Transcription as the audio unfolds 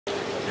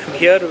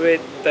here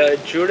with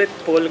Judit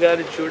Polgar.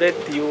 Judit,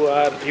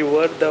 you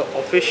were the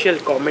official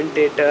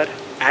commentator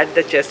at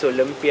the Chess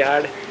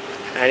Olympiad,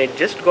 and it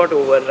just got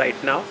over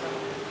right now.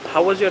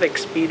 How was your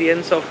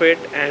experience of it,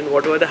 and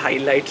what were the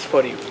highlights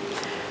for you?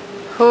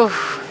 Whew.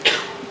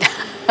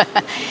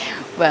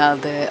 Well,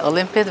 the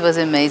Olympiad was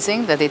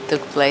amazing that it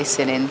took place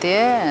in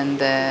India,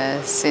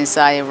 and since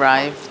I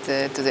arrived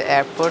to the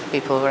airport,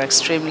 people were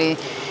extremely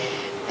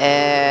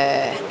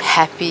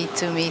happy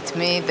to meet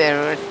me. There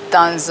were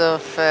tons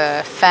of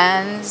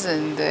fans,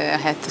 and I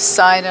had to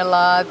sign a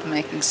lot,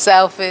 making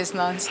selfies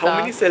non-stop. How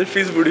many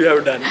selfies would you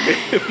have done?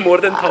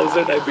 More than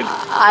 1,000, I believe.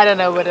 I don't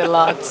know, but a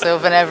lot. So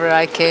whenever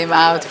I came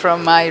out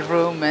from my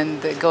room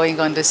and going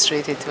on the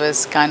street, it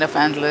was kind of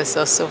endless.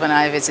 Also, when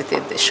I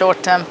visited the Shore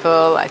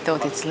Temple, I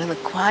thought it's a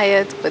little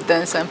quiet, but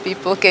then some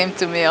people came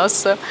to me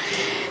also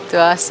to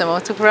ask some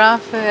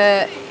autograph.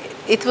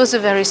 It was a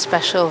very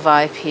special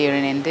vibe here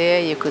in India.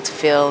 You could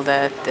feel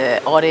that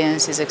the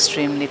audience is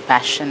extremely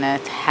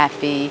passionate,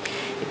 happy,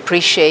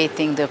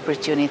 appreciating the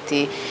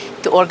opportunity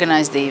to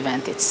organize the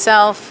event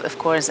itself. Of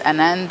course,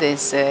 Anand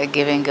is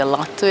giving a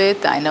lot to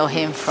it. I know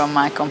him from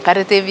my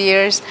competitive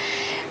years,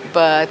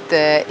 but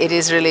it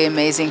is really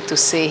amazing to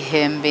see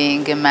him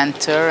being a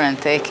mentor and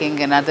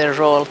taking another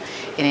role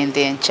in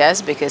Indian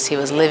chess, because he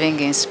was living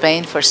in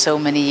Spain for so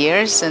many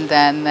years, and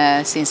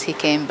then since he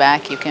came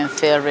back, you can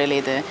feel really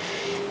the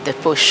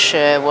push,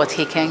 what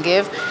he can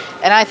give.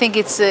 And I think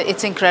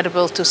it's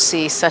incredible to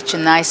see such a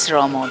nice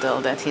role model,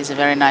 that he's a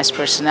very nice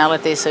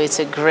personality, so it's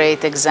a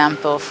great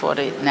example for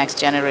the next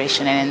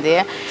generation in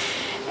India.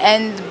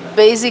 And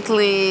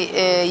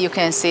basically, you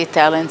can see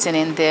talents in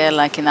India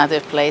like in other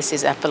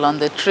places, apple on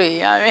the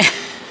tree, I mean.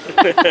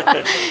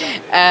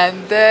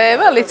 And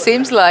well, it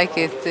seems like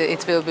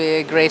it will be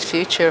a great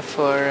future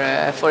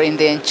for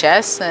Indian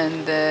chess,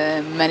 and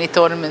many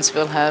tournaments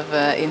will have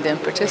Indian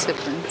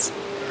participants.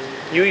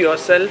 You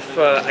yourself,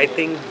 I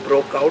think,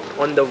 broke out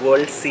on the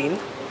world scene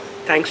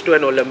thanks to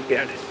an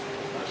Olympiad.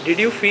 Did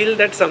you feel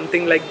that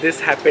something like this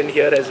happened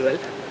here as well?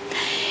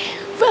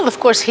 Well,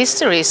 of course,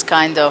 history is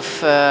kind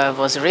of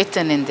was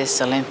written in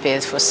this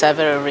Olympiad for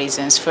several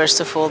reasons. First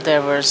of all,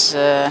 there was,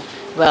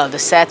 well, the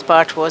sad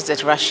part was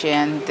that Russia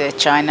and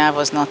China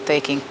was not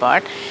taking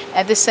part.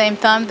 At the same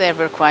time, there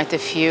were quite a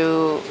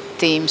few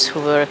teams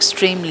who were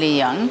extremely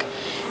young,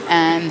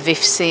 and we've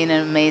seen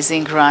an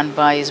amazing run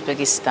by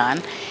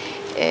Uzbekistan.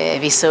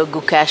 We saw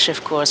Gukesh,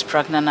 of course,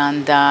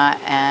 Pragnananda,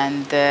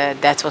 and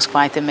that was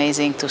quite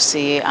amazing to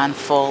see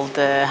unfold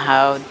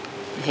how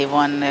he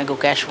won.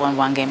 Gukesh won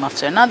one game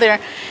after another,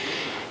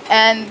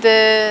 and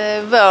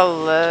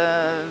well,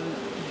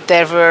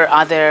 there were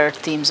other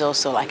teams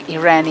also, like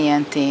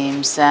Iranian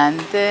teams, and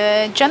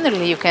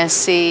generally you can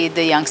see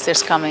the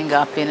youngsters coming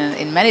up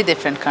in many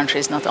different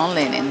countries, not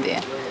only in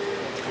India.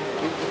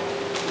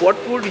 What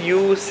would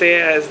you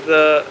say as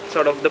the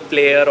sort of the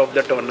player of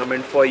the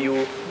tournament for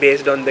you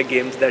based on the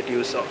games that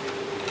you saw?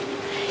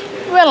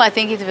 Well, I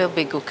think it will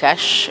be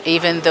Gukesh,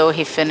 even though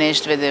he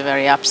finished with a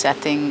very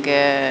upsetting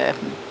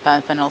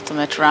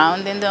penultimate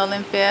round in the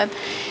Olympiad.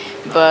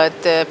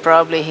 But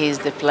probably he's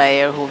the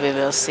player who we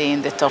will see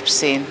in the top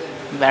scene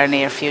very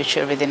near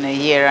future. Within a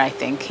year, I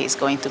think he's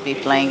going to be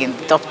playing in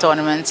the top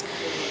tournaments.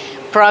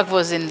 Prague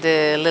was in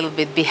the little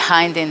bit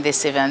behind in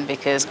this event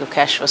because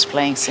Gukesh was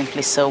playing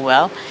simply so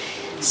well.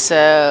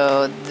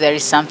 So there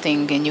is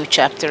something, a new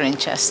chapter in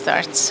chess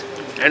starts.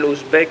 And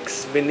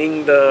Uzbeks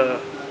winning the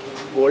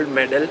gold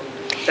medal,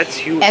 that's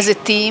huge. As a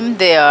team,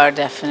 they are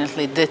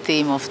definitely the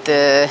team of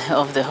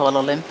the whole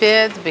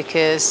Olympiad,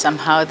 because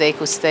somehow they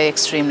could stay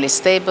extremely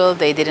stable.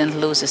 They didn't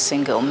lose a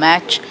single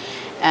match,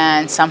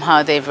 and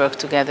somehow they worked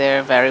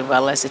together very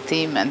well as a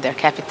team. And their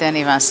captain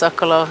Ivan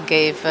Sokolov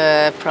gave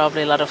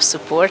probably a lot of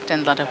support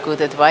and a lot of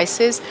good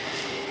advices.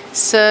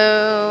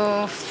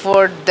 So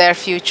for their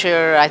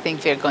future, I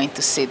think we're going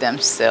to see them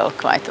still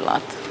quite a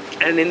lot.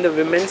 And in the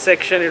women's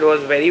section, it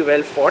was very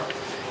well fought.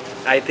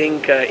 I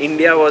think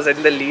India was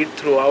in the lead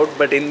throughout,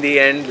 but in the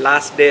end,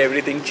 last day,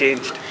 everything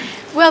changed.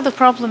 Well, the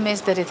problem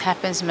is that it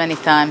happens many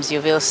times. You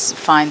will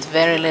find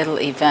very little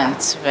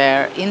events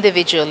where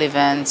individual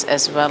events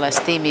as well as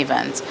team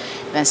events,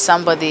 when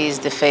somebody is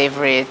the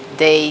favorite,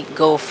 they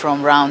go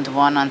from round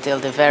one until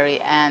the very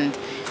end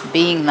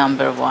being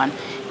number one.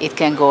 It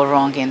can go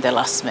wrong in the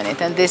last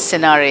minute. And this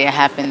scenario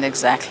happened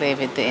exactly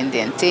with the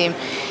Indian team,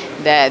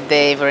 that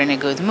they were in a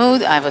good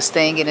mood. I was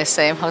staying in the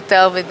same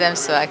hotel with them,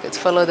 so I could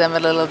follow them a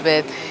little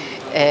bit.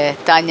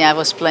 Tanya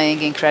was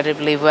playing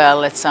incredibly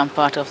well at some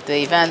part of the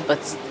event, but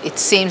it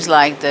seems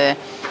like the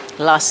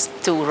last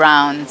two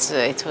rounds,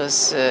 it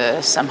was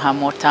somehow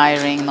more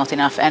tiring, not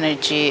enough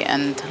energy,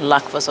 and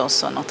luck was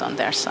also not on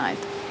their side.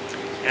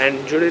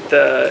 And Judith,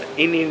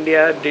 in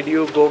India, did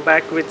you go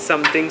back with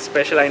something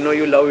special? I know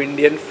you love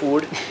Indian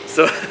food,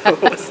 so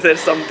was there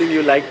something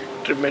you liked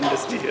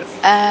tremendously here?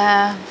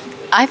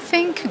 I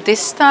think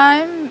this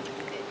time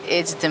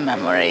it's the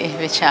memory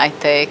which I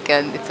take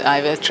and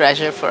I will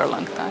treasure for a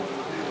long time.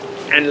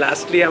 And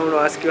lastly, I want to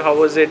ask you, how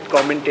was it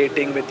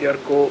commentating with your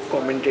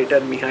co-commentator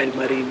Mihail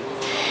Marin?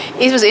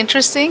 It was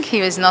interesting. He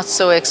was not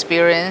so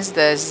experienced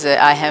as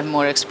I have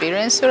more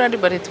experience already,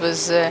 but it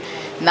was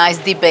nice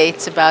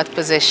debates about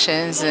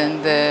positions, and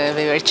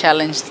we were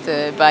challenged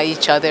by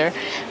each other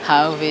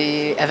how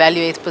we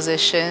evaluate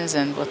positions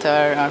and what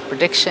are our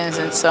predictions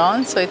and so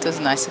on. So it was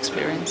a nice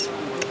experience.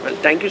 Well,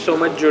 thank you so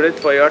much, Judith,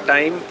 for your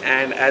time.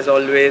 And as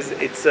always,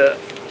 it's a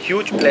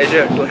huge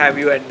pleasure to have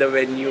you at the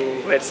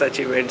venue where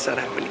such events are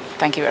happening.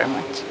 Thank you very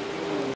much.